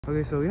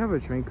Okay, so we have a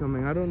train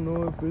coming. I don't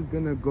know if it's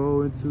gonna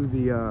go into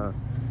the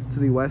to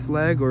the west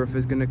leg or if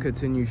it's gonna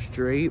continue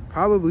straight.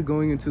 Probably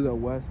going into the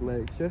west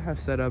leg. Should have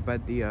set up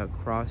at the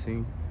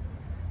crossing.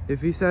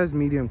 If he says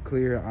medium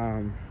clear,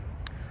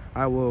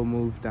 I will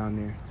move down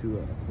there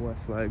to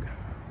west leg,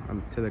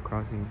 to the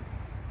crossing.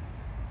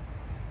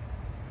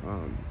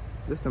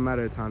 Just a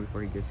matter of time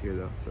before he gets here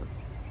though. So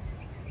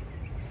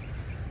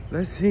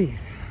let's see.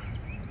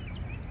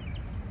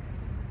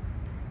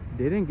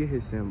 Didn't get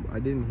his symbol. I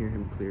didn't hear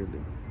him clearly,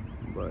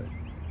 but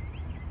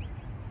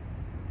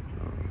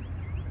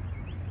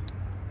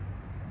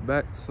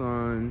bets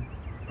on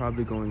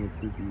probably going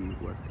into the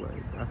west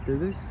leg. After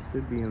this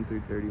should be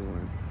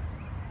M331,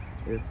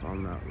 if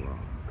I'm not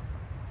wrong.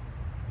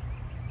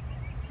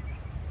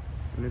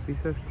 And if he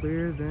says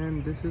clear,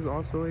 then this is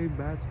also a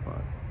bad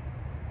spot.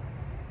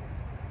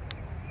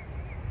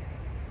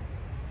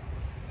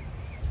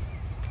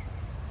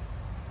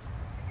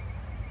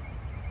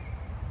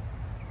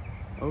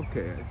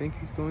 Okay, I think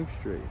he's going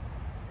straight.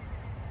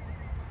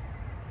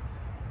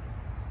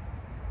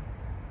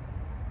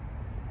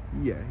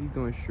 Yeah, he's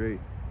going straight.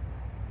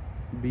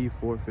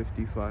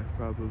 B455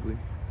 probably.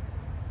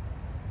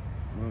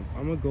 I'm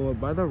gonna go up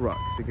by the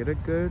rocks to get a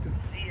good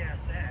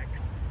CSX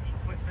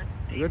equipment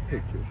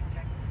picture.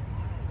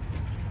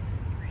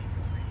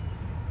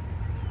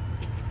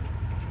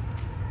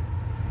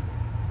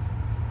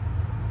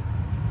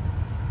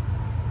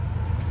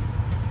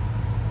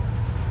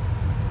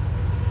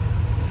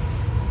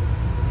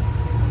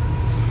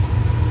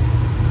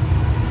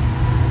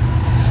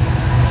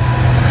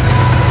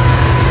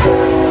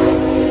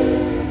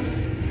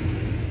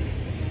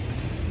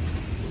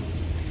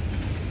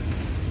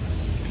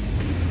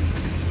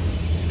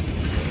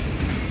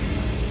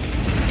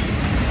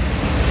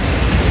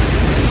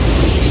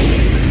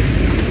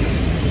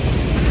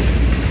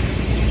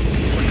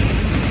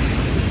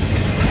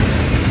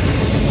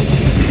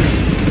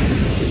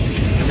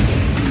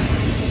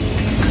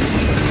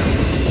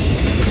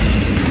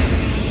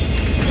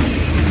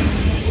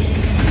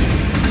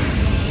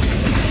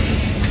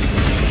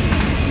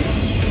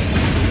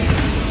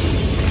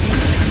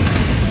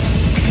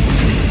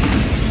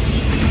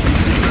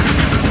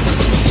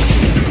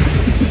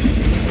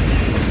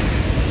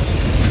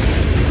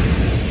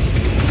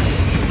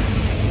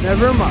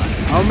 Never mind.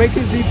 I'll make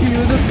his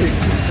DPU the picture,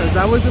 because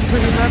that was a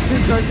pretty bad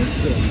picture I just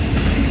took.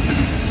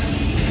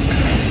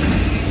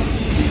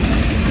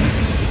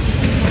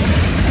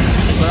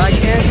 But I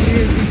can't see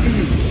his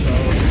DPU, so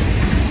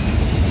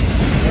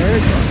there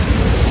it goes.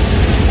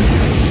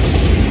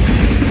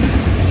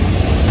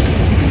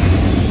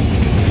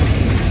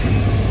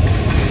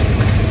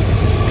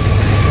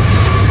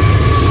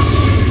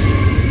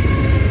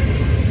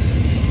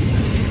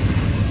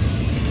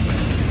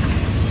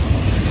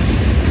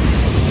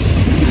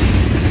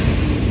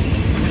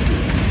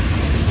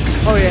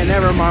 Oh yeah,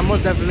 never mind.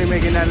 Most definitely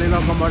making that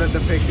little locomotive the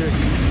picture.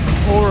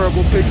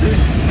 Horrible picture.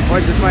 Or I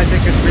just might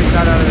take a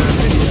screenshot out of the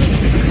video.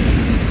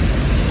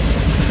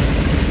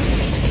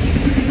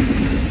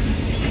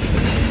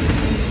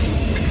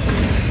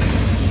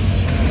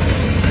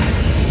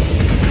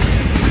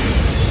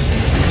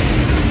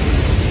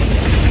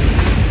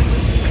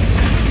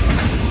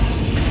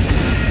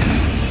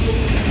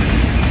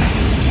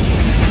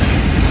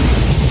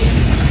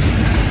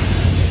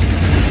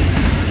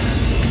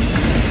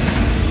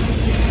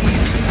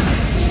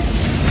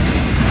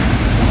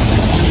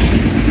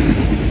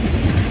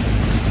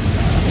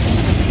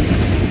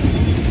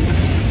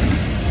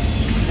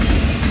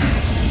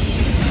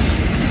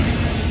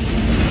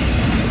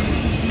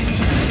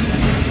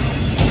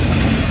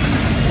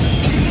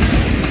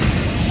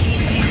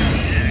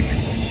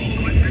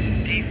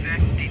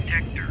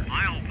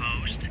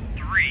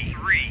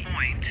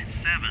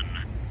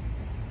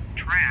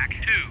 Track 2.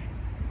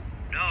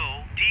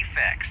 No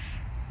defects.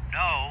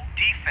 No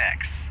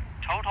defects.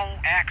 Total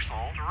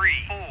axle 3,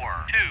 4, 2.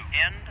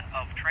 End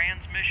of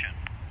transmission.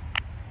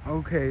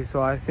 Okay,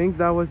 so I think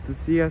that was the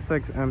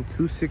CSX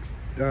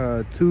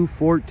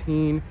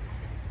M214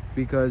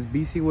 because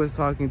BC was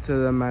talking to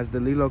them as the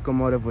lead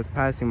locomotive was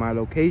passing my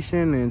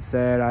location and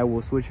said I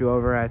will switch you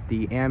over at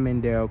the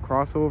Ammondale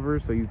crossover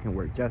so you can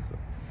work Jessup.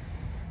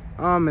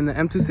 And the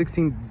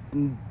M216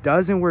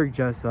 doesn't work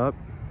Jessup.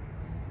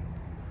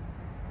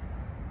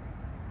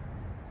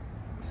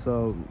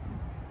 So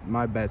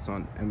my bet's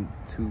on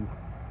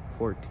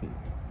M214.